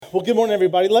Well, good morning,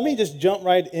 everybody. Let me just jump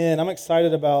right in. I'm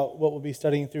excited about what we'll be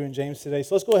studying through in James today.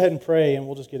 So let's go ahead and pray, and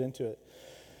we'll just get into it.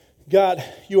 God,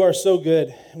 you are so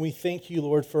good, and we thank you,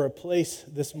 Lord, for a place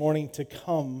this morning to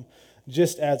come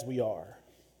just as we are.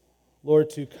 Lord,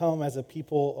 to come as a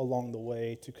people along the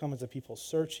way, to come as a people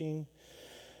searching,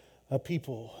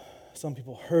 some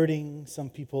people hurting, some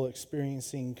people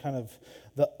experiencing kind of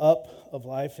the up of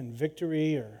life and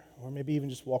victory, or maybe even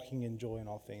just walking in joy in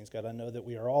all things. God, I know that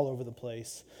we are all over the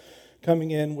place, coming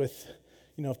in with,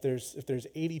 if there's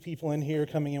 80 people in here,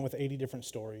 coming in with 80 different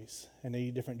stories and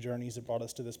 80 different journeys that brought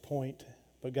us to this point.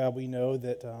 But God, we know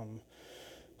that,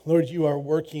 Lord, you are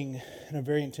working in a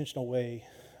very intentional way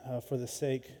for the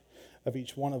sake of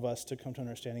each one of us to come to an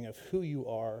understanding of who you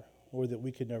are, Lord, that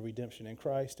we could know redemption in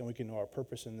Christ and we can know our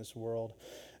purpose in this world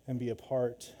and be a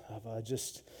part of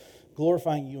just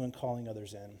glorifying you and calling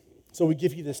others in. So we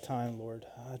give you this time, Lord.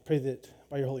 I pray that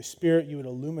by your Holy Spirit, you would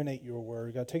illuminate your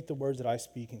word. God, take the words that I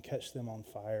speak and catch them on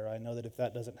fire. I know that if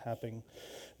that doesn't happen,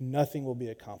 nothing will be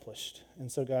accomplished.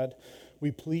 And so, God,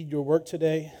 we plead your work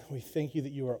today. We thank you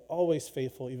that you are always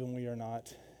faithful, even when we are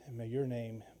not. And may your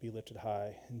name be lifted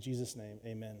high. In Jesus' name,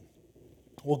 amen.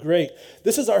 Well, great.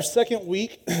 This is our second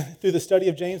week through the study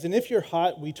of James, and if you're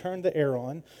hot, we turned the air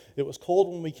on. It was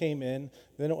cold when we came in,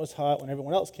 then it was hot when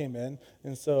everyone else came in,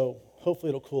 and so hopefully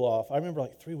it'll cool off. I remember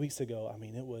like 3 weeks ago,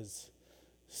 it was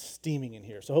steaming in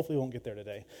here, so hopefully we won't get there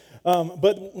today.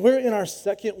 But we're in our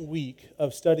second week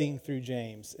of studying through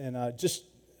James, and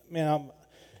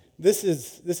this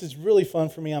is really fun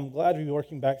for me. I'm glad to be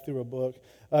working back through a book.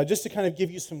 Just to kind of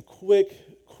give you some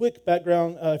quick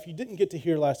background, if you didn't get to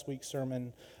hear last week's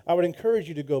sermon, I would encourage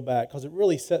you to go back because it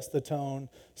really sets the tone,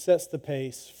 sets the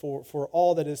pace for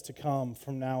all that is to come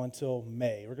from now until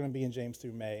May. We're going to be in James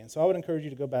through May. And so I would encourage you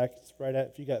to go back. It's right at,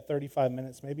 if you got 35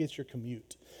 minutes, maybe it's your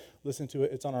commute. Listen to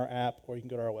it. It's on our app, or you can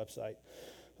go to our website.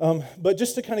 But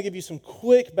just to kind of give you some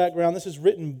quick background, this is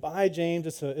written by James.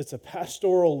 It's a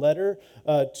pastoral letter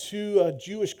to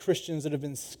Jewish Christians that have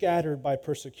been scattered by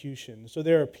persecution. So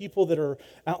there are people that are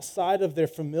outside of their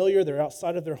familiar, they're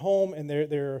outside of their home, and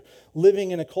they're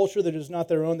living in a culture that is not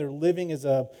their own. They're living as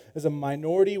a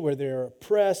minority where they're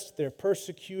oppressed, they're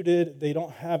persecuted, they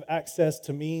don't have access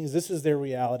to means. This is their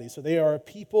reality. So they are a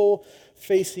people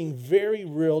facing very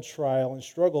real trial and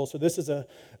struggle. So this is a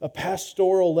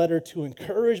pastoral letter to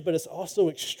encourage, but it's also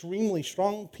extremely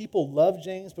strong. People love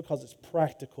James because it's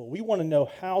practical. We want to know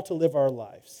how to live our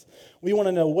lives. We want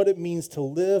to know what it means to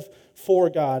live for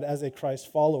God as a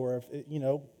Christ follower. We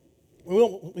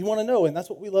want to know, and that's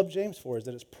what we love James for, is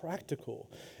that it's practical.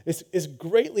 It's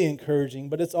greatly encouraging,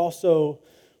 but it's also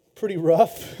pretty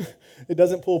rough. It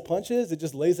doesn't pull punches. It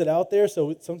just lays it out there.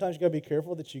 So sometimes you got to be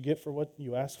careful that you get for what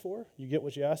you ask for. You get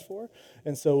what you ask for.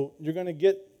 And so you're going to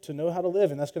get to know how to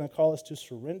live, and that's going to call us to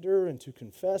surrender and to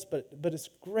confess. But it's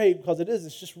great because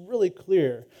it's just really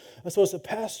clear. And so it's a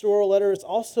pastoral letter. It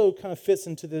also kind of fits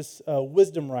into this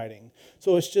wisdom writing.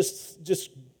 So it's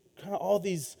just kind of all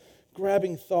these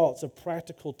grabbing thoughts of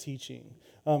practical teaching,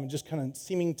 just kind of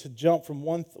seeming to jump from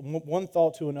one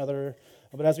thought to another.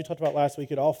 But as we talked about last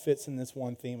week, it all fits in this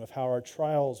one theme of how our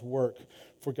trials work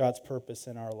for God's purpose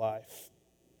in our life.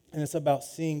 And it's about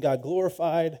seeing God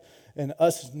glorified and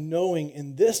us knowing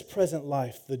in this present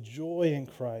life the joy in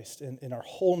Christ and our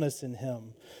wholeness in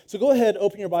Him. So go ahead,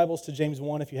 open your Bibles to James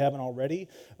 1 if you haven't already.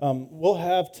 We'll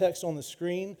have text on the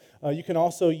screen. You can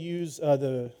also use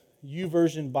the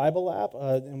YouVersion Bible app,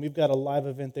 and we've got a live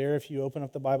event there. If you open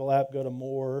up the Bible app, go to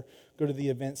More, go to the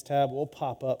Events tab, we'll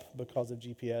pop up because of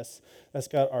GPS. That's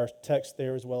got our text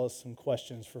there as well as some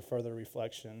questions for further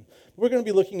reflection. We're going to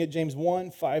be looking at James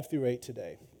 1, 5 through 8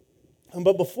 today.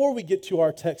 But before we get to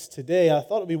our text today, I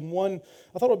thought it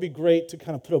would be great to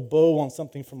kind of put a bow on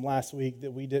something from last week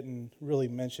that we didn't really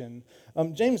mention.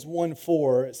 James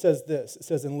 1:4, it says this. It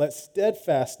says, "And let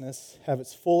steadfastness have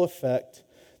its full effect,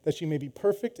 that you may be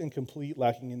perfect and complete,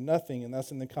 lacking in nothing." And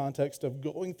that's in the context of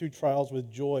going through trials with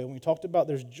joy. And we talked about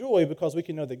there's joy because we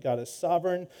can know that God is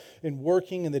sovereign and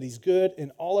working and that He's good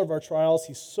in all of our trials.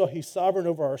 He's sovereign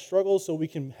over our struggles, so we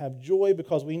can have joy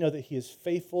because we know that He is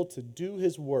faithful to do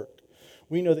His work.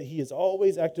 We know that He is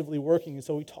always actively working. And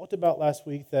so we talked about last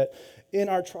week that in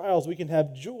our trials we can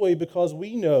have joy because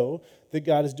we know that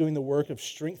God is doing the work of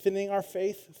strengthening our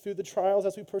faith through the trials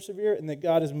as we persevere, and that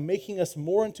God is making us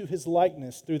more into His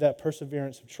likeness through that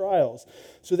perseverance of trials.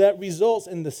 So that results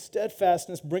in the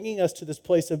steadfastness bringing us to this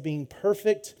place of being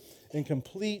perfect and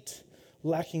complete,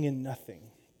 lacking in nothing.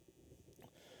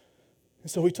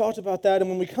 And so we talked about that, and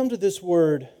when we come to this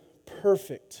word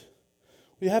perfect,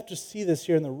 we have to see this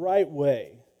here in the right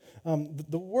way.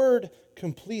 The word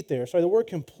complete the word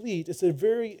complete is a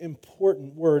very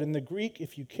important word. In the Greek,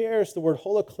 if you care, it's the word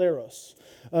holokleros,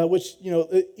 which,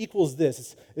 it equals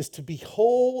this. It's to be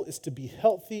whole, it's to be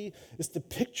healthy, it's the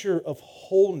picture of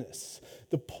wholeness,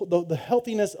 the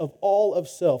healthiness of all of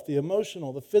self, the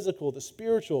emotional, the physical, the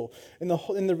spiritual, and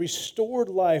the restored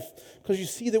life. Because you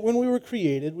see that when we were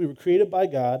created by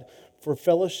God for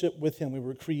fellowship with Him. We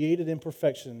were created in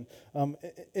perfection.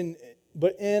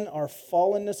 But in our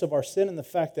fallenness of our sin and the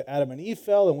fact that Adam and Eve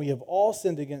fell and we have all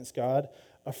sinned against God,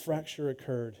 a fracture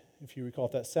occurred. If you recall,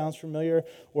 if that sounds familiar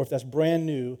or if that's brand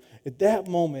new, at that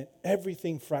moment,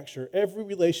 everything fractured. Every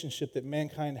relationship that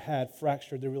mankind had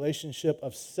fractured. The relationship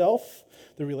of self,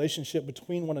 the relationship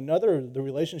between one another, the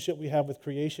relationship we have with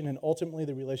creation, and ultimately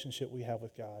the relationship we have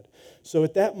with God. So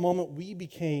at that moment, we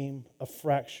became a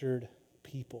fractured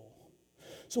people.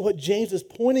 So what James is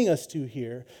pointing us to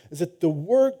here is that the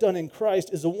work done in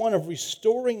Christ is the one of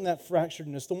restoring that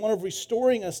fracturedness, the one of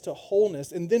restoring us to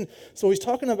wholeness. And then, so he's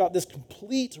talking about this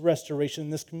complete restoration,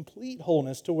 this complete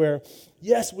wholeness to where,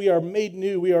 yes, we are made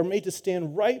new. We are made to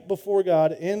stand right before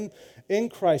God in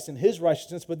Christ, in His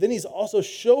righteousness. But then he's also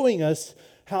showing us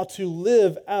how to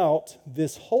live out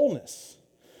this wholeness.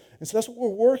 And so that's what we're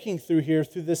working through here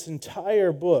through this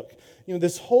entire book.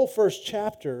 This whole first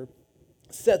chapter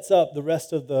sets up the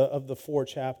rest of the 4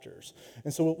 chapters.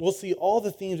 And so we'll see all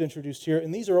the themes introduced here,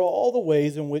 and these are all the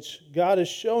ways in which God is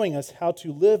showing us how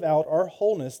to live out our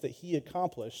wholeness that He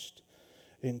accomplished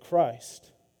in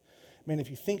Christ. Man, if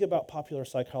you think about popular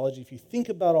psychology, if you think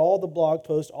about all the blog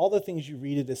posts, all the things you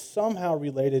read, it is somehow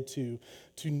related to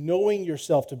knowing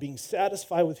yourself, to being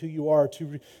satisfied with who you are,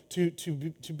 to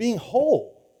being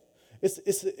whole.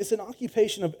 It's an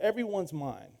occupation of everyone's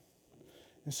mind.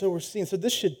 And so we're seeing, so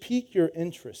this should pique your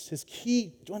interest.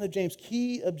 One of James'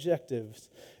 key objectives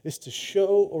is to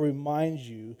show or remind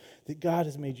you that God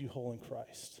has made you whole in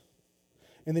Christ.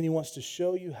 And then he wants to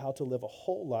show you how to live a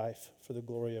whole life for the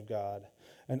glory of God,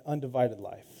 an undivided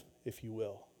life, if you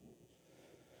will.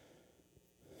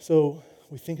 So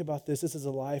we think about this. This is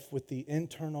a life with the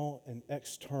internal and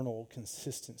external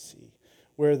consistency,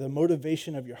 where the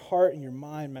motivation of your heart and your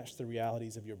mind match the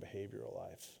realities of your behavioral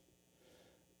life.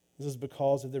 This is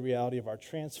because of the reality of our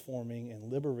transforming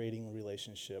and liberating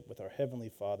relationship with our Heavenly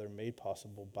Father made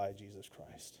possible by Jesus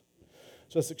Christ.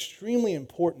 So it's extremely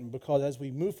important because as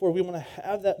we move forward, we want to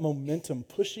have that momentum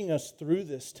pushing us through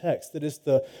this text. That is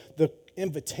the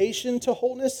invitation to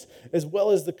wholeness as well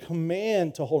as the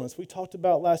command to wholeness. We talked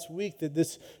about last week that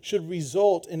this should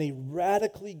result in a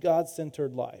radically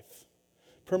God-centered life,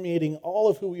 permeating all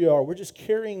of who we are. We're just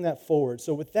carrying that forward.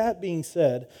 So with that being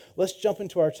said, let's jump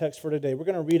into our text for today. We're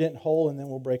going to read it in whole and then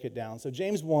we'll break it down. So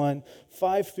James 1,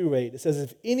 5-8, it says,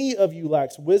 "If any of you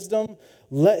lacks wisdom,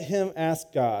 let him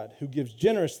ask God, who gives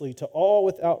generously to all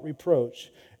without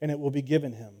reproach, and it will be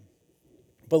given him.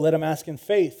 But let him ask in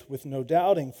faith with no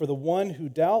doubting, for the one who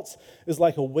doubts is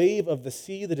like a wave of the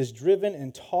sea that is driven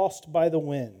and tossed by the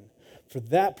wind. For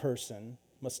that person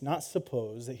must not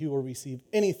suppose that he will receive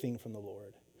anything from the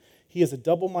Lord. He is a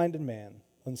double-minded man,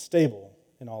 unstable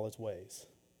in all his ways."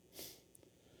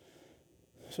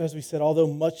 So as we said, although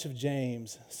much of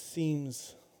James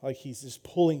seems like he's just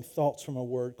pulling thoughts from a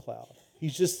word cloud,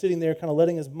 he's just sitting there kind of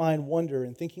letting his mind wander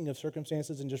and thinking of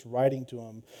circumstances and just writing to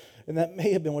them. And that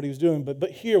may have been what he was doing, but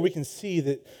here we can see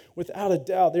that without a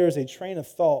doubt there is a train of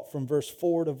thought from verse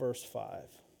 4 to verse 5.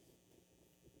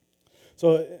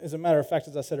 So as a matter of fact,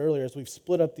 as I said earlier, as we've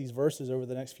split up these verses over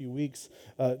the next few weeks,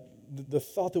 the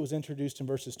thought that was introduced in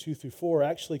verses 2 through 4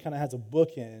 actually kind of has a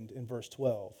bookend in verse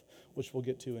 12, which we'll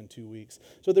get to in 2 weeks.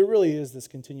 So there really is this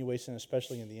continuation,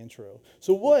 especially in the intro.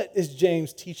 So what is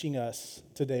James teaching us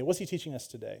today? What's he teaching us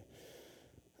today?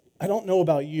 I don't know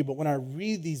about you, but when I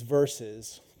read these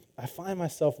verses, I find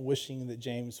myself wishing that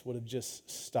James would have just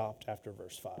stopped after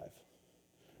verse 5.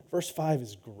 Verse 5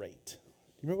 is great.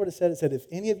 You remember what it said? It said, "If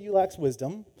any of you lacks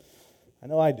wisdom," I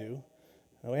know I do,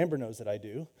 I know Amber knows that I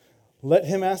do, "let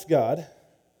him ask God,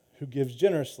 who gives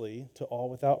generously to all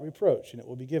without reproach, and it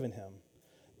will be given him."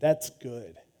 That's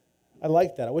good. I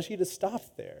like that. I wish he'd have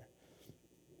stopped there.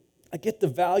 I get the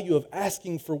value of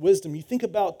asking for wisdom. You think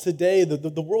about today,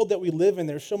 the world that we live in,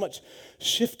 there's so much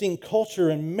shifting culture,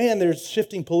 and man, there's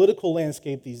shifting political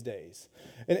landscape these days.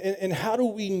 And how do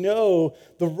we know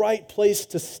the right place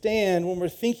to stand when we're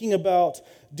thinking about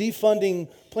defunding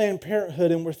Planned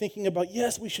Parenthood and we're thinking about,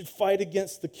 yes, we should fight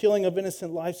against the killing of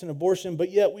innocent lives and abortion, but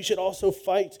yet we should also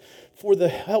fight for the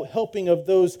helping of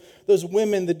those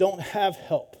women that don't have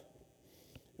help.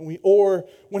 Or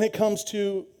when it comes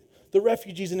to the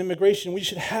refugees and immigration. We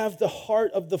should have the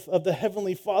heart of the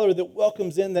Heavenly Father that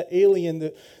welcomes in the alien,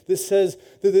 that says,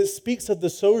 that speaks of the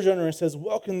sojourner and says,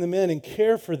 welcome them in and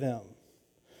care for them.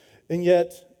 And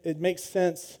yet, it makes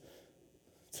sense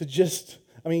to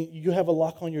you have a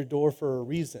lock on your door for a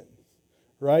reason,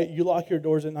 right? You lock your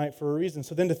doors at night for a reason.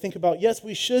 So then to think about, yes,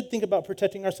 we should think about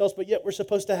protecting ourselves, but yet we're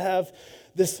supposed to have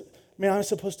this, I'm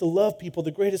supposed to love people.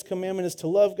 The greatest commandment is to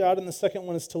love God, and the second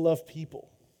one is to love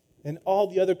people. And all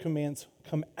the other commands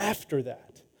come after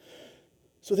that.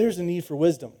 So there's a need for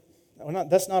wisdom.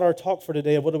 That's not our talk for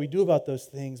today of what do we do about those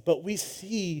things, but we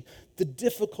see the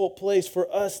difficult place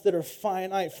for us that are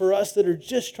finite, for us that are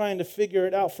just trying to figure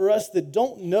it out, for us that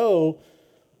don't know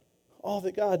all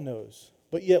that God knows,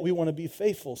 but yet we want to be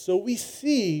faithful. So we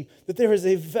see that there is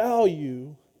a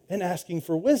value in asking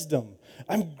for wisdom.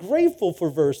 I'm grateful for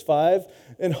verse 5,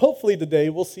 and hopefully today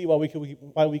we'll see why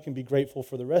we can be grateful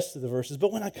for the rest of the verses.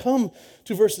 But when I come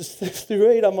to verses 6 through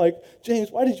 8, I'm like, James,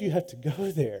 why did you have to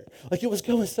go there? Like, it was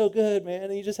going so good, man,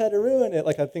 and you just had to ruin it.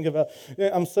 Like, I think about,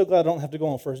 I'm so glad I don't have to go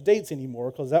on first dates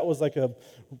anymore, because that was like a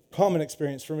common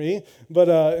experience for me. But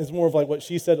it's more of like what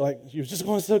she said, like, you was just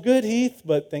going so good, Heath.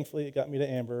 But thankfully it got me to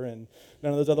Amber, and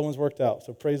none of those other ones worked out.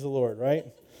 So praise the Lord, right?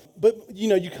 But, you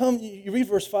read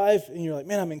verse 5, and you're like,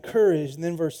 man, I'm encouraged. And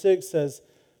then verse 6 says,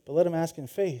 but let him ask in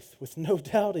faith with no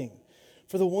doubting.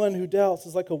 For the one who doubts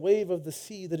is like a wave of the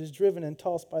sea that is driven and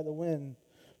tossed by the wind.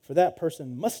 For that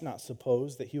person must not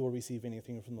suppose that he will receive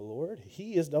anything from the Lord.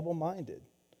 He is double-minded,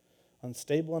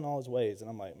 unstable in all his ways. And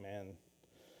I'm like, man,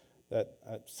 that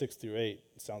 6 through 8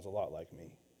 sounds a lot like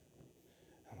me.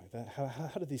 I'm like,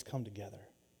 how did these come together?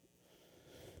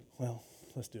 Well,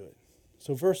 let's do it.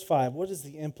 So verse 5, what is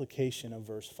the implication of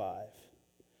verse 5?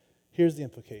 Here's the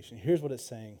implication. Here's what it's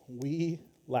saying. We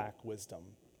lack wisdom,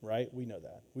 right? We know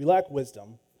that. We lack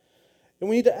wisdom, and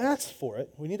we need to ask for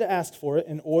it. We need to ask for it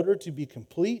in order to be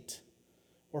complete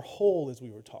or whole, as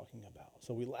we were talking about.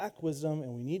 So we lack wisdom,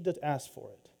 and we need to ask for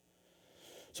it.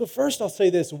 So first I'll say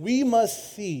this. We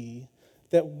must see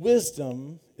that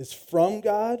wisdom is from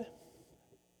God,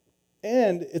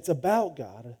 and it's about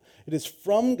God. It is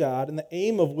from God, and the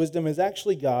aim of wisdom is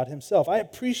actually God himself. I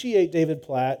appreciate David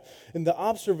Platt and the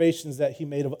observations that he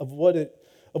made of what it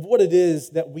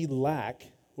is that we lack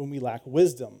when we lack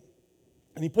wisdom.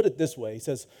 And he put it this way. He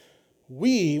says,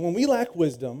 when we lack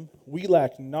wisdom, we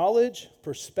lack knowledge,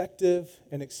 perspective,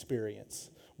 and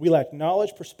experience. We lack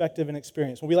knowledge, perspective, and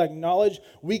experience. When we lack knowledge,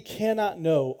 we cannot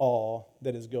know all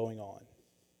that is going on.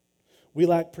 We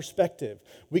lack perspective.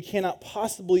 We cannot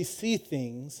possibly see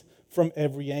things from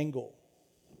every angle.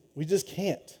 We just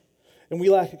can't. And we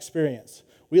lack experience.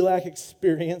 We lack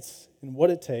experience in what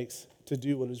it takes to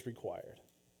do what is required.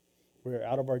 We're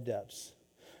out of our depths.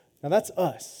 Now that's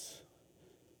us.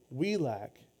 We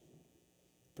lack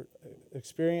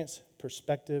experience,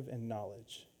 perspective, and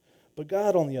knowledge. But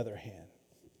God, on the other hand,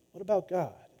 what about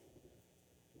God?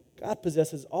 God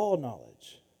possesses all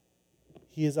knowledge.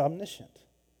 He is omniscient.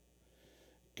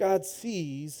 God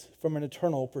sees from an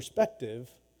eternal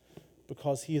perspective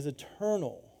because he is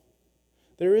eternal.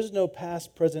 There is no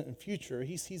past, present, and future.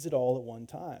 He sees it all at one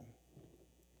time.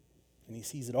 And he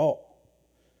sees it all.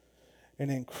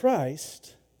 And in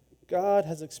Christ, God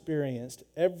has experienced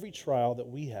every trial that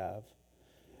we have,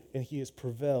 and he has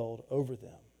prevailed over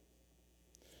them.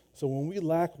 So when we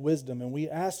lack wisdom and we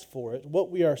ask for it, what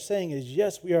we are saying is,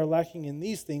 yes, we are lacking in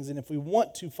these things, and if we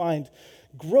want to find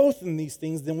growth in these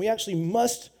things, then we actually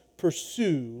must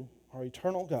pursue our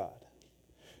eternal God.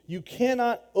 You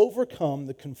cannot overcome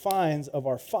the confines of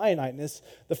our finiteness,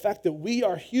 the fact that we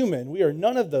are human. We are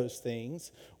none of those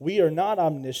things. We are not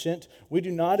omniscient. We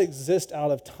do not exist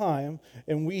out of time,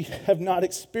 and we have not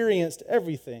experienced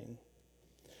everything.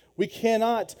 We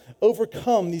cannot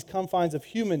overcome these confines of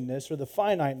humanness or the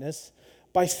finiteness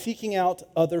by seeking out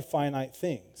other finite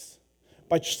things.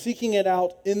 By seeking it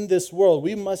out in this world,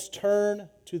 we must turn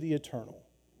to the eternal,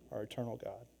 our eternal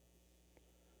God.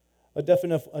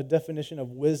 A definition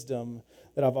of wisdom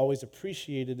that I've always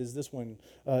appreciated is this one.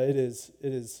 It is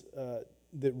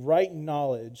that right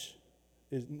knowledge,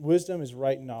 wisdom is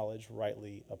right knowledge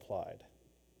rightly applied.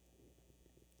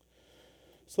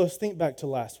 So let's think back to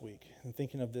last week and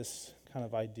thinking of this kind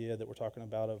of idea that we're talking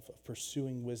about of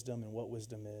pursuing wisdom and what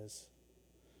wisdom is.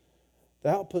 The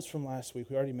outputs from last week,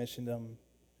 we already mentioned them,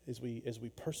 as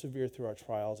we persevere through our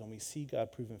trials and we see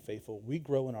God proven faithful, we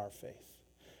grow in our faith.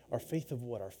 Our faith of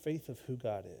what? Our faith of who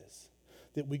God is.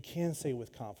 That we can say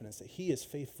with confidence that he is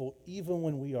faithful even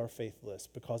when we are faithless,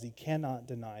 because he cannot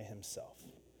deny himself,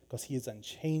 because he is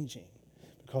unchanging,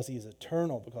 because he is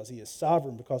eternal, because he is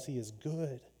sovereign, because he is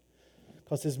good,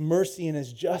 because his mercy and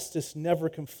his justice never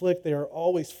conflict. They are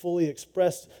always fully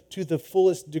expressed to the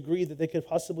fullest degree that they could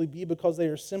possibly be because they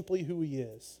are simply who he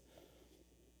is.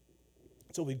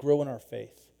 So we grow in our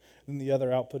faith. And the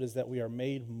other output is that we are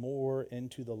made more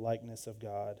into the likeness of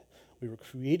God. We were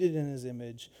created in his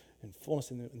image and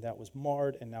fullness, and that was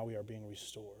marred, and now we are being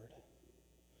restored.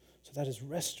 So that is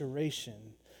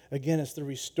restoration. Again, it's the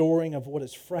restoring of what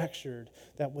is fractured,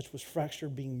 that which was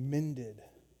fractured being mended.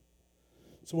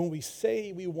 So when we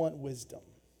say we want wisdom,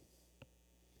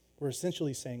 we're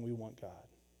essentially saying we want God.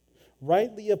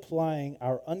 Rightly applying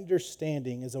our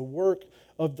understanding is a work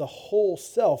of the whole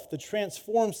self, the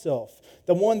transformed self,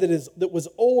 the one that was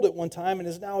old at one time and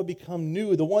has now become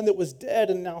new, the one that was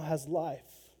dead and now has life.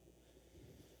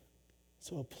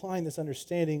 So applying this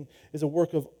understanding is a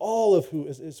work of all of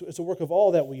it's a work of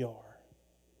all that we are,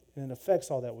 and it affects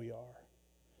all that we are.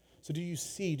 So do you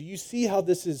see how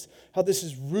this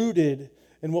is rooted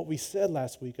in what we said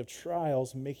last week of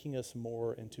trials making us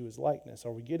more into his likeness?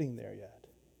 Are we getting there yet?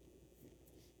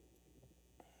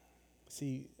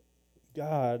 See,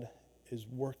 God is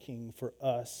working for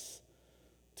us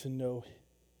to know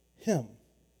him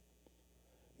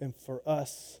and for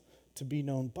us to be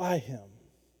known by him.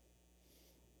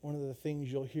 One of the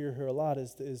things you'll hear here a lot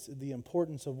is the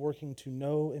importance of working to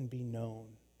know and be known.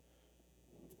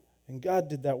 And God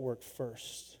did that work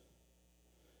first.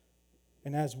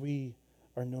 And as we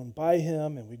are known by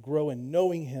him and we grow in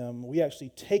knowing him, we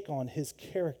actually take on his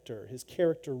character, his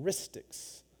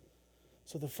characteristics.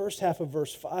 So the first half of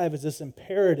verse 5 is this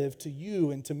imperative to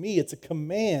you and to me. It's a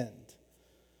command.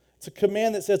 It's a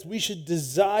command that says we should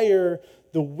desire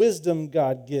the wisdom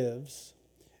God gives,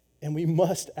 and we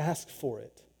must ask for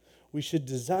it. We should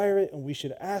desire it, and we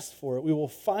should ask for it. We will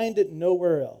find it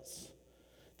nowhere else.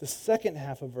 The second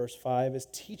half of verse 5 is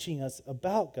teaching us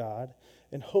about God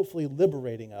and hopefully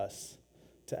liberating us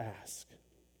to ask.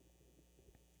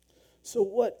 So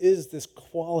what is this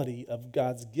quality of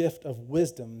God's gift of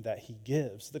wisdom that he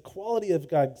gives? The quality of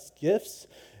God's gifts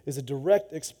is a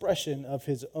direct expression of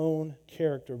his own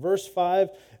character. Verse 5,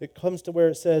 it comes to where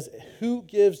it says, who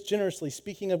gives generously,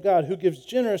 speaking of God, who gives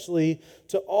generously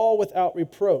to all without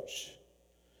reproach,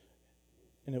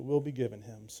 and it will be given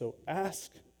him. So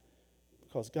ask,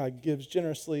 because God gives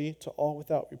generously to all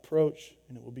without reproach,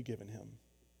 and it will be given him.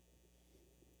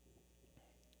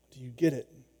 Do you get it?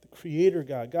 Creator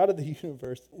God, God of the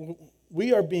universe,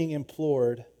 we are being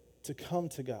implored to come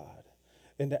to God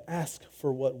and to ask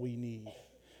for what we need.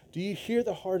 Do you hear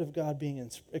the heart of God being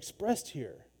expressed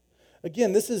here?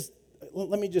 Again,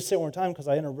 let me just say it one more time because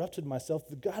I interrupted myself,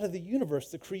 the God of the universe,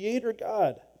 the Creator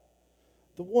God,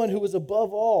 the one who is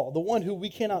above all, the one who we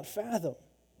cannot fathom.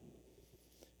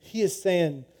 He is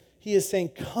saying,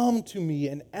 come to me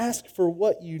and ask for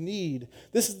what you need.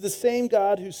 This is the same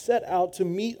God who set out to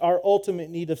meet our ultimate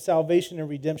need of salvation and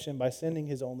redemption by sending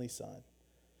his only Son.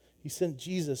 He sent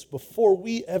Jesus before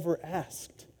we ever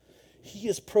asked. He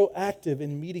is proactive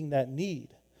in meeting that need.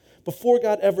 Before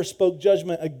God ever spoke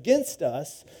judgment against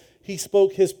us, he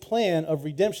spoke his plan of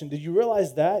redemption. Did you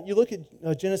realize that? You look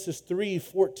at Genesis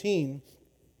 3:14.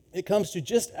 It comes to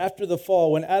just after the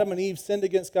fall when Adam and Eve sinned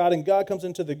against God and God comes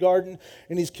into the garden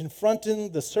and he's confronting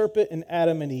the serpent and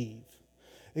Adam and Eve.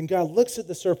 And God looks at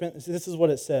the serpent and this is what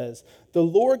it says. The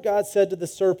Lord God said to the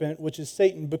serpent, which is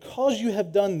Satan, because you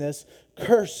have done this,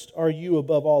 cursed are you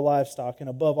above all livestock and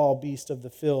above all beasts of the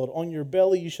field. On your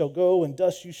belly you shall go and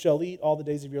dust you shall eat all the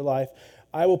days of your life.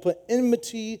 I will put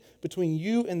enmity between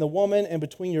you and the woman and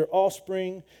between your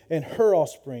offspring and her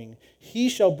offspring. He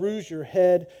shall bruise your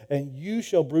head and you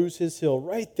shall bruise his heel.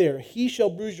 Right there, he shall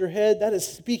bruise your head. That is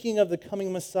speaking of the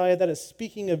coming Messiah. That is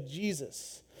speaking of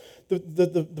Jesus.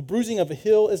 The bruising of a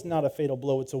heel is not a fatal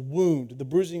blow. It's a wound. The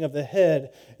bruising of the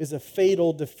head is a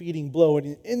fatal, defeating blow.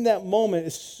 And in that moment,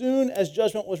 as soon as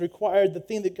judgment was required, the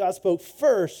thing that God spoke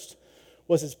first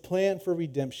was his plan for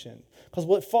redemption. Because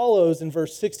what follows in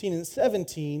verse 16 and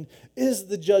 17 is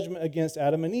the judgment against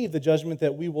Adam and Eve, the judgment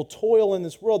that we will toil in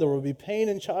this world. There will be pain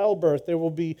in childbirth. There will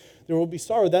be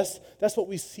sorrow. That's what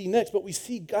we see next. But we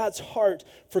see God's heart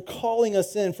for calling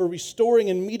us in, for restoring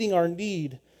and meeting our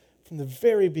need from the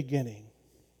very beginning.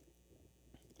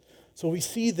 So we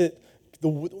see that,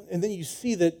 and then you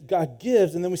see that God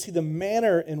gives, and then we see the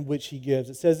manner in which he gives.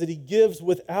 It says that he gives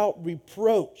without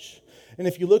reproach. And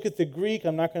if you look at the Greek,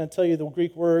 I'm not going to tell you the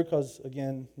Greek word because,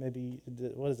 again, maybe,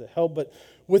 what does it help? But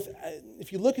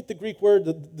if you look at the Greek word,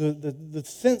 the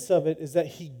sense of it is that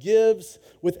he gives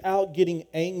without getting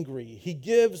angry. He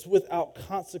gives without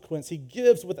consequence. He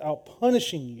gives without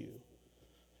punishing you.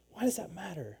 Why does that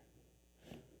matter?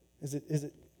 Is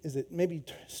it maybe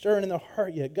stirring in the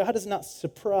heart yet? God is not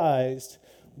surprised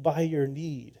by your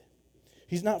need.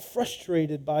 He's not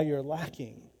frustrated by your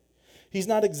lacking. He's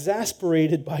not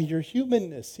exasperated by your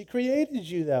humanness. He created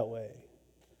you that way.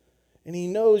 And he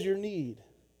knows your need.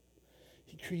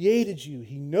 He created you.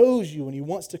 He knows you, and he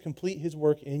wants to complete his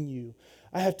work in you.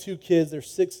 I have 2 kids. They're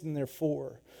 6 and they're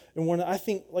 4. And one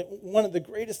of the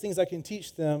greatest things I can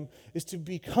teach them is to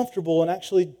be comfortable and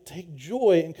actually take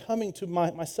joy in coming to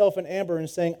myself and Amber and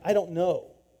saying, I don't know.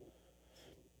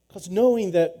 Because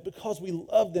knowing that because we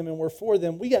love them and we're for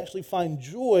them, we actually find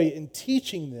joy in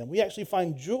teaching them. We actually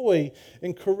find joy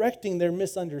in correcting their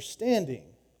misunderstanding.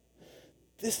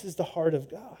 This is the heart of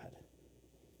God.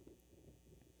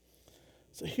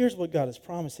 So here's what God is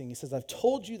promising. He says, I've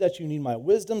told you that you need my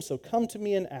wisdom, so come to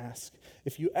me and ask.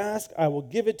 If you ask, I will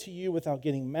give it to you without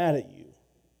getting mad at you.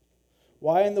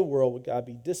 Why in the world would God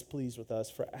be displeased with us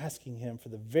for asking him for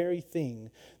the very thing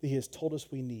that he has told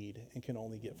us we need and can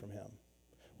only get from him?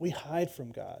 We hide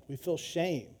from God. We feel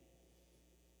shame.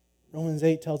 Romans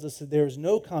 8 tells us that there is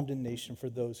no condemnation for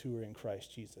those who are in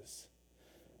Christ Jesus.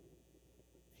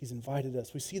 He's invited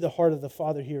us. We see the heart of the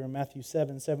Father here in Matthew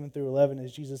 7:7-11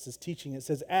 as Jesus is teaching. It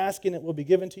says, ask and it will be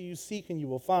given to you, seek and you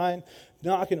will find,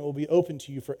 knock and it will be open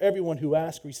to you. For everyone who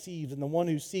asks receives, and the one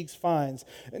who seeks finds,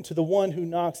 and to the one who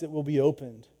knocks it will be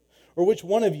opened. Or which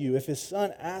one of you, if his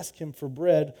son asks him for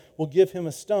bread, will give him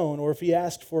a stone, or if he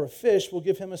asks for a fish, will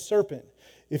give him a serpent?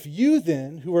 If you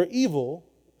then, who are evil,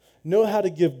 know how to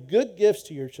give good gifts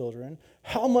to your children,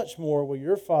 how much more will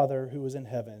your Father who is in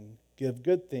heaven give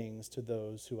good things to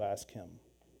those who ask him?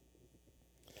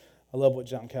 I love what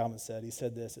John Calvin said. He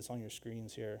said this, it's on your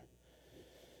screens here.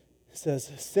 It says,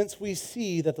 since we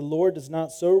see that the Lord does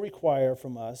not so require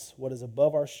from us what is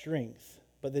above our strength,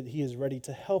 but that he is ready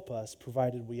to help us,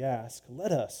 provided we ask,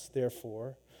 let us,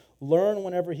 therefore, learn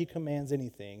whenever he commands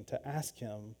anything to ask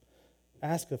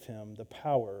of him the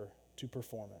power to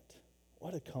perform it.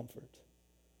 What a comfort.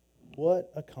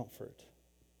 What a comfort.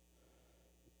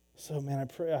 So, man,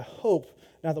 I hope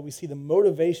now that we see the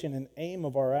motivation and aim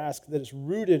of our ask, that it's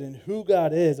rooted in who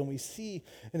God is, and we see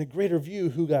in a greater view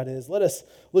who God is. Let us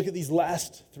look at these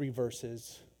last 3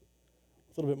 verses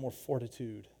with a little bit more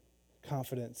fortitude,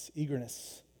 confidence,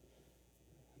 eagerness,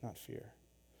 not fear.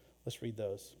 Let's read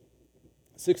those.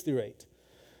 6-8.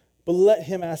 But let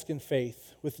him ask in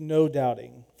faith with no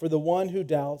doubting. For the one who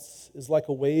doubts is like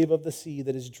a wave of the sea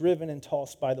that is driven and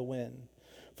tossed by the wind.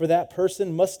 For that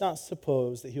person must not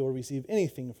suppose that he will receive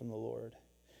anything from the Lord.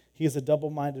 He is a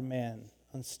double-minded man,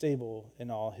 unstable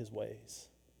in all his ways.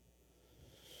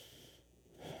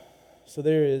 So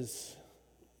there is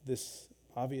this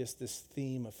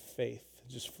theme of faith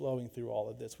just flowing through all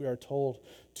of this. We are told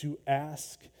to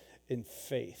ask in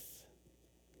faith.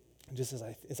 And just as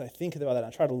I think about that, I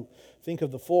try to think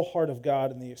of the full heart of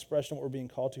God and the expression of what we're being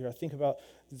called to here. I think about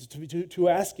to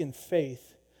ask in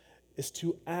faith is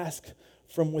to ask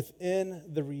from within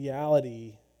the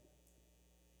reality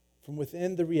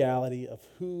of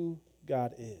who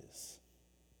God is.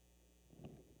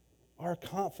 Our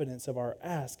confidence of our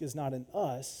ask is not in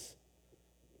us,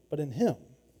 but in him.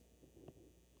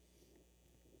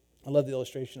 I love the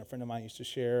illustration a friend of mine used to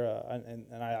share,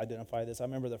 and I identify this. I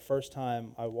remember the first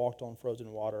time I walked on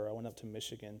frozen water. I went up to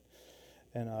Michigan,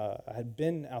 and I had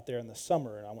been out there in the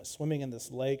summer, and I went swimming in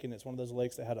this lake, and it's one of those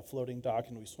lakes that had a floating dock,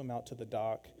 and we swim out to the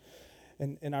dock.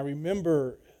 And I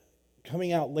remember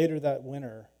coming out later that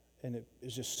winter, and it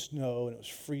was just snow, and it was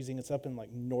freezing. It's up in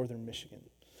like northern Michigan.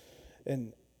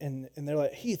 And they're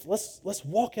like, Heath, let's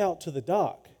walk out to the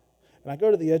dock. And I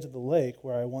go to the edge of the lake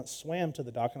where I once swam to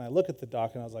the dock, and I look at the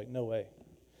dock, and I was like, no way.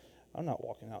 I'm not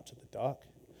walking out to the dock.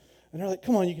 And they're like,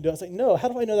 come on, you can do it. I was like, no, how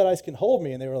do I know that ice can hold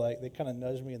me? And they were like, they kind of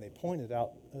nudged me, and they pointed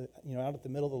out, out at the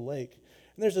middle of the lake.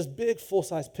 And there's this big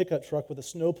full-size pickup truck with a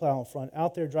snowplow in front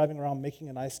out there driving around making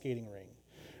an ice skating ring.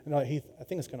 And they're like, Heath, I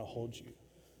think it's going to hold you.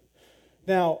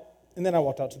 Now, and then I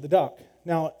walked out to the dock.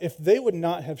 Now, if they would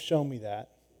not have shown me that,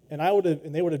 and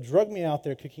they would have drugged me out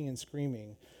there kicking and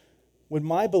screaming, would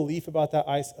my belief about that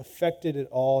ice affected at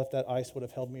all if that ice would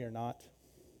have held me or not?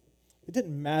 It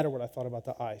didn't matter what I thought about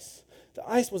the ice. The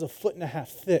ice was 1.5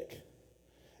 feet thick.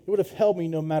 It would have held me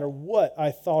no matter what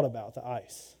I thought about the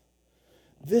ice.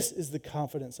 This is the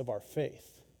confidence of our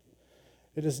faith.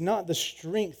 It is not the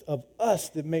strength of us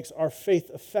that makes our faith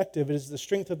effective. It is the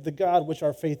strength of the God which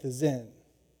our faith is in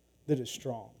that is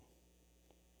strong.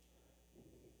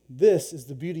 This is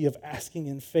the beauty of asking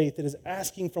in faith. It is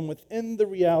asking from within the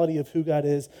reality of who God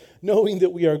is, knowing that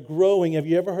we are growing. Have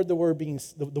you ever heard the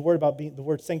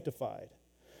word sanctified?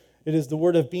 It is the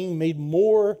word of being made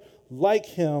more like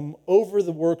him over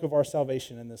the work of our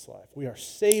salvation in this life. We are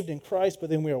saved in Christ, but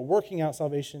then we are working out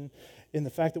salvation in the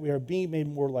fact that we are being made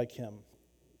more like him.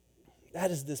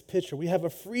 That is this picture. We have a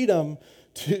freedom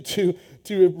to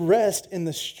rest in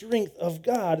the strength of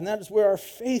God, and that is where our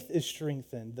faith is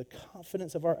strengthened. The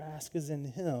confidence of our ask is in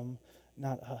Him,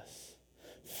 not us.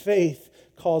 Faith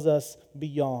calls us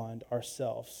beyond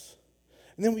ourselves.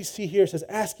 And then we see here, it says,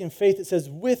 ask in faith. It says,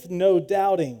 with no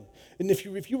doubting. And if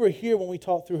you were here when we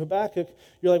talked through Habakkuk,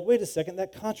 you're like, wait a second,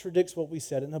 that contradicts what we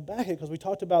said in Habakkuk, because we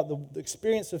talked about the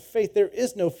experience of faith. There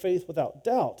is no faith without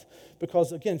doubt,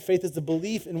 because, again, faith is the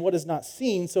belief in what is not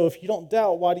seen. So if you don't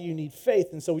doubt, why do you need faith?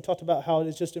 And so we talked about how it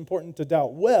is just important to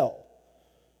doubt well.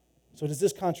 So does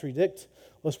this contradict?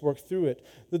 Let's work through it.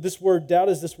 This word doubt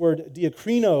is this word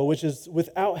diakrino, which is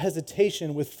without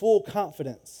hesitation, with full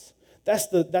confidence. That's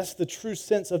the true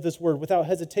sense of this word, without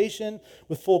hesitation,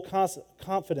 with full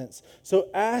confidence. So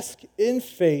ask in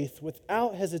faith,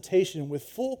 without hesitation, with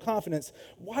full confidence.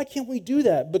 Why can't we do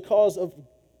that? Because of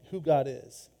who God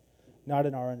is, not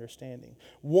in our understanding.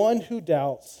 One who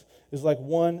doubts is like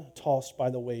one tossed by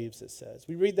the waves, it says.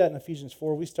 We read that in Ephesians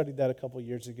 4. We studied that a couple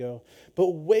years ago.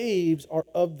 But waves are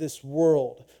of this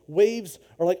world. Waves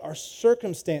are like our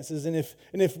circumstances. And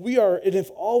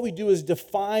if all we do is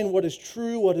define what is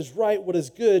true, what is right, what is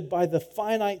good by the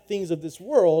finite things of this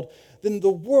world, then the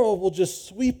world will just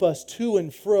sweep us to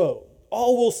and fro.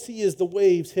 All we'll see is the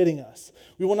waves hitting us.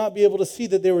 We will not be able to see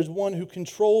that there is one who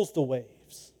controls the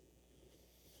waves.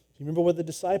 You remember what the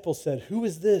disciples said? Who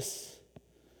is this,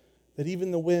 that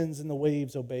even the winds and the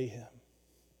waves obey him?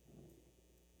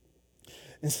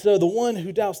 And so the one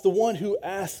who doubts, the one who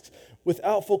asks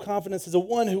without full confidence, is the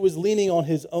one who is leaning on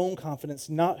his own confidence,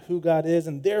 not who God is,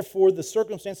 and therefore the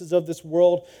circumstances of this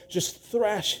world just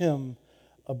thrash him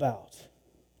about.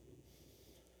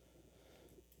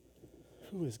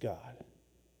 Who is God?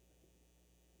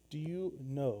 Do you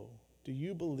know? Do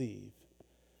you believe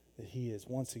that he is,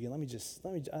 once again,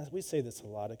 we say this a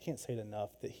lot, I can't say it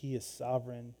enough, that he is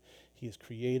sovereign, he is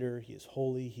creator, he is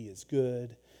holy, he is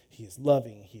good, he is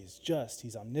loving, he is just,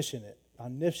 he's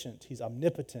omniscient, he's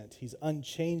omnipotent, he's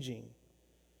unchanging,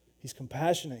 he's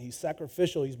compassionate, he's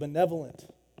sacrificial, he's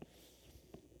benevolent.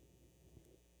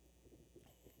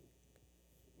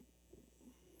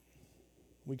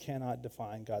 We cannot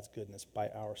define God's goodness by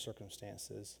our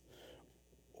circumstances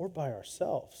or by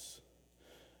ourselves.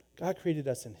 God created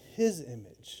us in his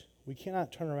image. We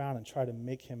cannot turn around and try to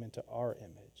make him into our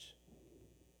image.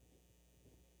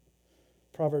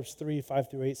 Proverbs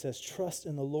 3:5-8 says, trust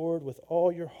in the Lord with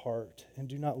all your heart and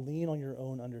do not lean on your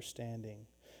own understanding.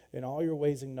 In all your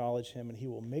ways acknowledge him and he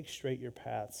will make straight your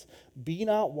paths. Be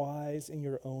not wise in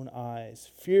your own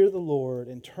eyes. Fear the Lord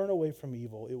and turn away from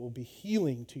evil. It will be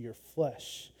healing to your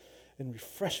flesh and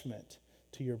refreshment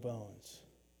to your bones.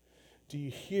 Do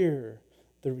you hear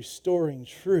the restoring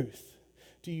truth?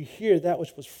 Do you hear that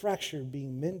which was fractured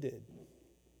being mended?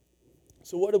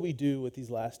 So what do we do with these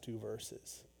last two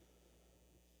verses?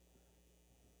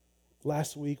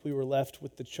 Last week we were left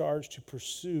with the charge to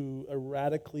pursue a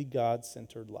radically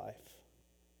God-centered life.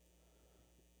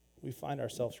 We find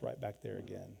ourselves right back there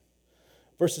again.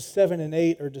 Verses 7 and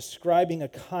 8 are describing a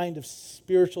kind of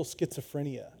spiritual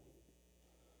schizophrenia.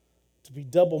 To be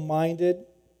double-minded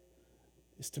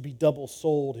is to be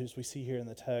double-souled, as we see here in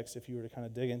the text, if you were to kind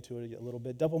of dig into it a little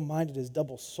bit. Double-minded is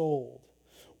double-souled.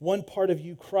 One part of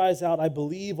you cries out, I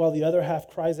believe, while the other half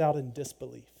cries out in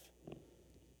disbelief.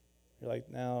 You're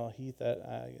like, no, Heath,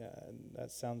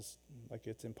 that sounds like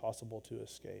it's impossible to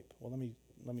escape. Well,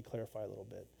 let me clarify a little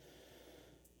bit.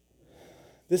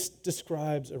 This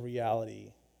describes a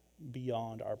reality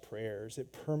beyond our prayers.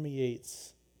 It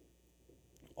permeates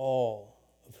all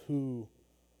of who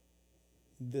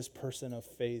this person of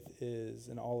faith is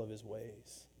in all of his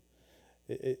ways.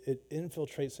 It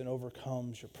infiltrates and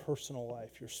overcomes your personal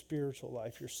life, your spiritual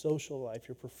life, your social life,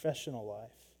 your professional life.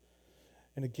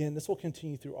 And again, this will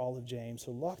continue through all of James.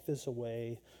 So lock this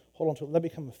away. Hold on to it. Let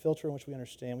it become a filter in which we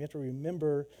understand. We have to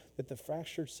remember that the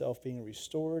fractured self being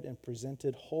restored and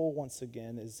presented whole once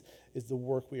again is the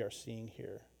work we are seeing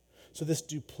here. So this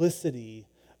duplicity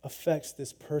affects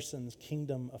this person's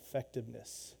kingdom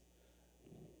effectiveness.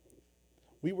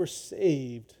 We were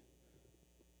saved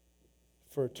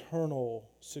for eternal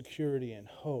security and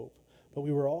hope, but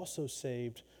we were also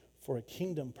saved for a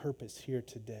kingdom purpose here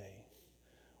today.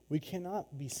 We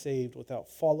cannot be saved without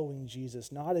following Jesus,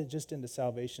 not just into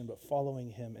salvation, but following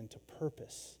him into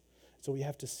purpose. So we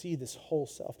have to see this whole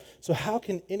self. So how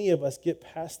can any of us get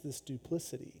past this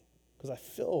duplicity? Because I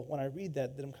feel when I read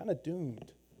that I'm kind of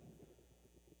doomed.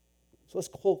 So let's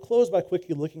close by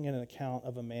quickly looking at an account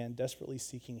of a man desperately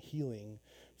seeking healing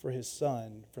for his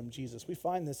son from Jesus. We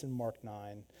find this in Mark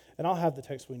 9. And I'll have the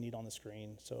text we need on the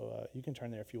screen, so you can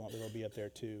turn there if you want, but it'll be up there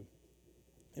too.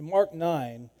 In Mark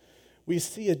 9, we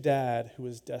see a dad who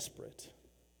is desperate.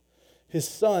 His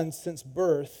son, since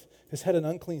birth, has had an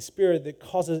unclean spirit that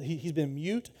causes, he's been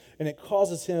mute, and it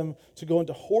causes him to go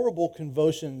into horrible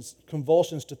convulsions,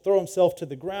 to throw himself to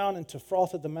the ground and to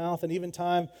froth at the mouth, and even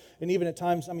at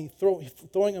times,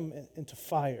 throwing him into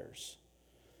fires.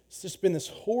 It's just been this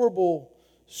horrible,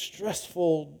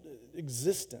 stressful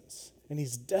existence, and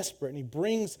he's desperate, and he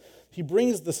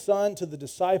brings the son to the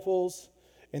disciples,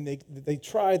 and they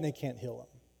try and they can't heal him.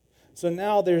 So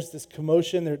now there's this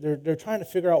commotion. They're trying to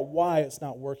figure out why it's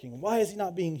not working. Why is he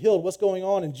not being healed? What's going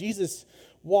on? And Jesus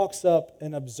walks up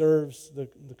and observes the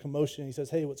commotion. He says,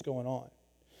 hey, what's going on?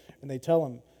 And they tell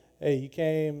him, hey, he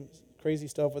came, crazy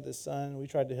stuff with his son. We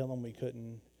tried to heal him, we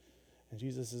couldn't. And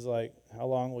Jesus is like, how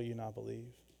long will you not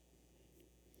believe?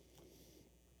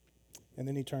 And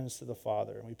then he turns to the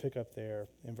Father, and we pick up there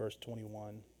in verse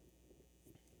 21.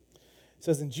 It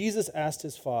says, and Jesus asked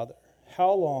his Father,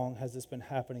 how long has this been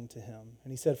happening to him?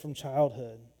 And he said, from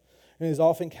childhood. And he has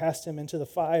often cast him into the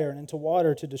fire and into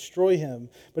water to destroy him.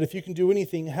 But if you can do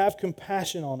anything, have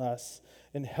compassion on us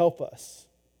and help us.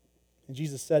 And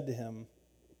Jesus said to him,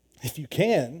 if you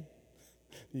can,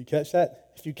 do you catch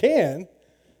that? If you can,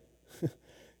 he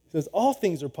says, all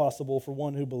things are possible for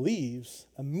one who believes.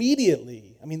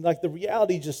 Immediately, the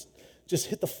reality just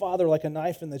hit the father like a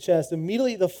knife in the chest.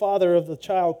 Immediately the father of the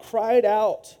child cried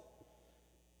out.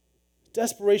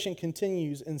 Desperation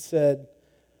continues and said,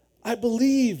 I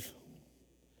believe.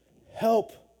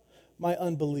 Help my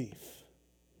unbelief.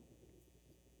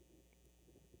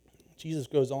 Jesus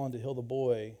goes on to heal the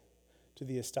boy to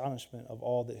the astonishment of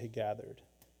all that had gathered.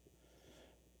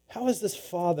 How is this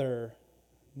father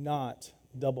not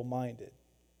double-minded?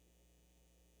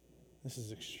 This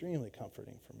is extremely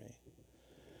comforting for me.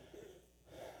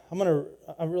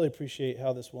 I really appreciate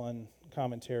how this one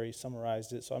commentary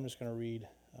summarized it, so I'm just going to read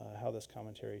how this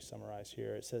commentary is summarized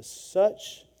here. It says,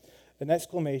 such an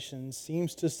exclamation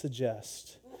seems to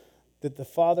suggest that the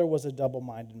father was a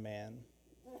double-minded man.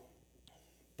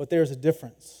 But there's a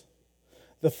difference.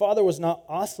 The father was not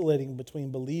oscillating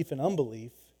between belief and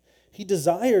unbelief. He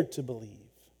desired to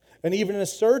believe and even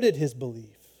asserted his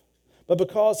belief. But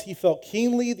because he felt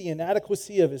keenly the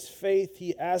inadequacy of his faith,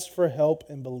 he asked for help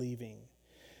in believing.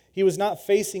 He was not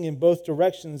facing in both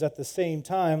directions at the same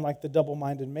time like the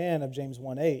double-minded man of James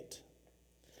 1:8.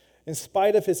 In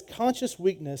spite of his conscious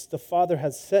weakness, the Father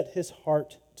had set his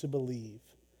heart to believe.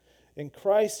 And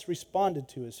Christ responded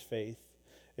to his faith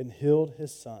and healed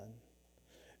his son.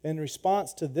 In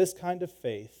response to this kind of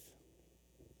faith,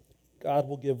 God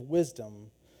will give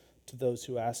wisdom to those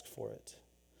who ask for it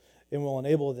and will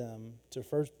enable them to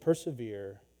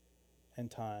persevere in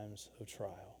times of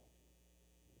trial.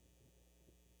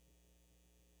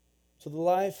 So the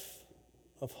life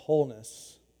of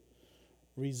wholeness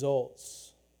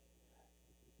results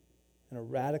in a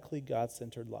radically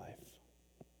God-centered life.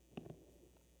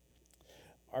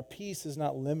 Our peace is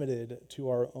not limited to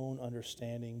our own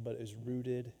understanding, but is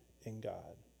rooted in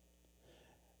God.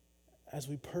 As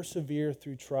we persevere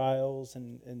through trials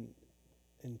and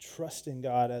trust in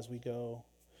God as we go,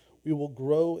 we will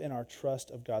grow in our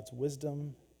trust of God's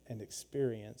wisdom and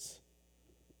experience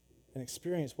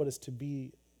what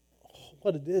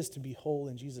it is to be whole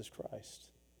in Jesus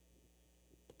Christ.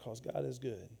 Because God is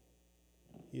good.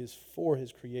 He is for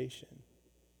his creation.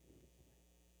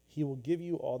 He will give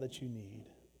you all that you need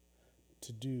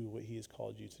to do what he has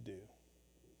called you to do.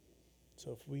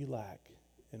 So if we lack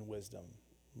in wisdom,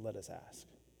 let us ask.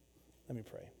 Let me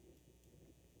pray.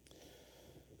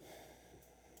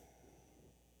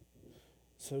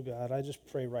 So God, I just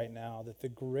pray right now that the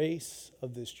grace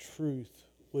of this truth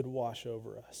would wash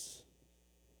over us.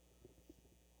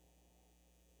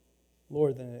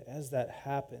 Lord, that as that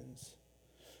happens,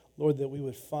 Lord, that we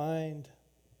would find,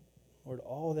 Lord,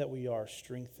 all that we are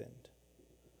strengthened,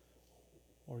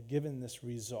 or given this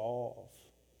resolve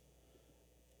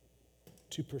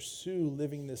to pursue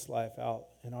living this life out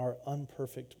in our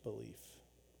unperfect belief.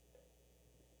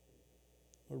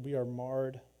 Lord, we are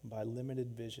marred by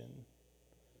limited vision,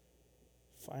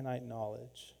 finite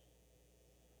knowledge,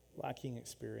 lacking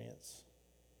experience.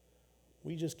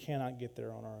 We just cannot get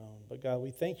there on our own. But God,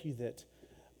 we thank you that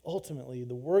ultimately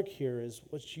the work here is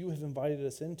what you have invited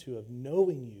us into, of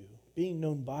knowing you, being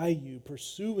known by you,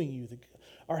 pursuing you,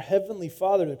 our Heavenly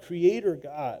Father, the Creator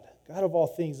God, God of all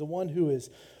things, the one who is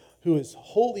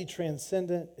wholly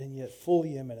transcendent and yet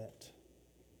fully immanent.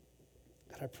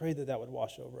 God, I pray that would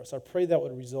wash over us. I pray that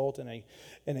would result in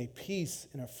a peace,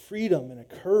 in a freedom, and a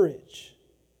courage.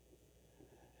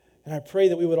 And I pray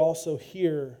that we would also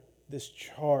hear this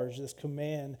charge, this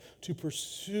command to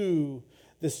pursue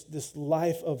this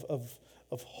life of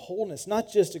of wholeness,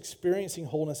 not just experiencing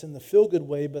wholeness in the feel-good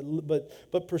way,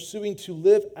 but pursuing to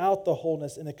live out the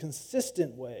wholeness in a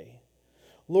consistent way.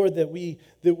 Lord,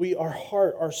 our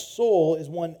heart, our soul is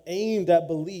one aimed at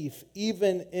belief,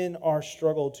 even in our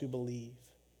struggle to believe.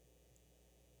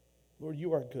 Lord,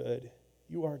 you are good.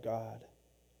 You are God.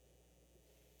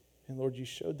 And Lord, you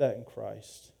showed that in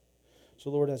Christ. So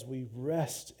Lord, as we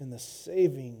rest in the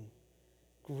saving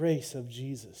grace of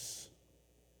Jesus,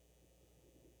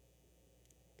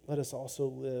 let us also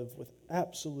live with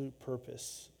absolute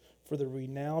purpose for the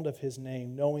renown of his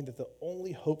name, knowing that the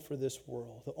only hope for this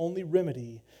world, the only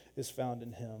remedy is found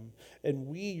in him. And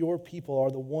we, your people,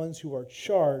 are the ones who are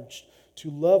charged to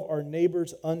love our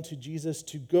neighbors unto Jesus,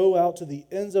 to go out to the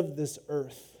ends of this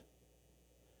earth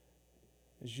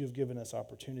as you have given us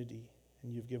opportunity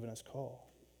and you've given us call.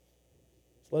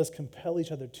 So let us compel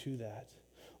each other to that.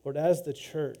 Lord, as the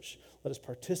church, let us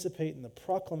participate in the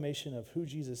proclamation of who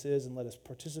Jesus is, and let us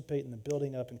participate in the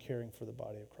building up and caring for the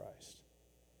body of Christ.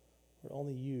 Lord,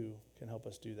 only you can help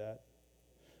us do that.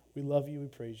 We love you, we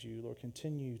praise you. Lord,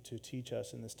 continue to teach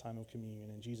us in this time of communion.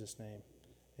 In Jesus' name,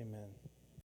 amen.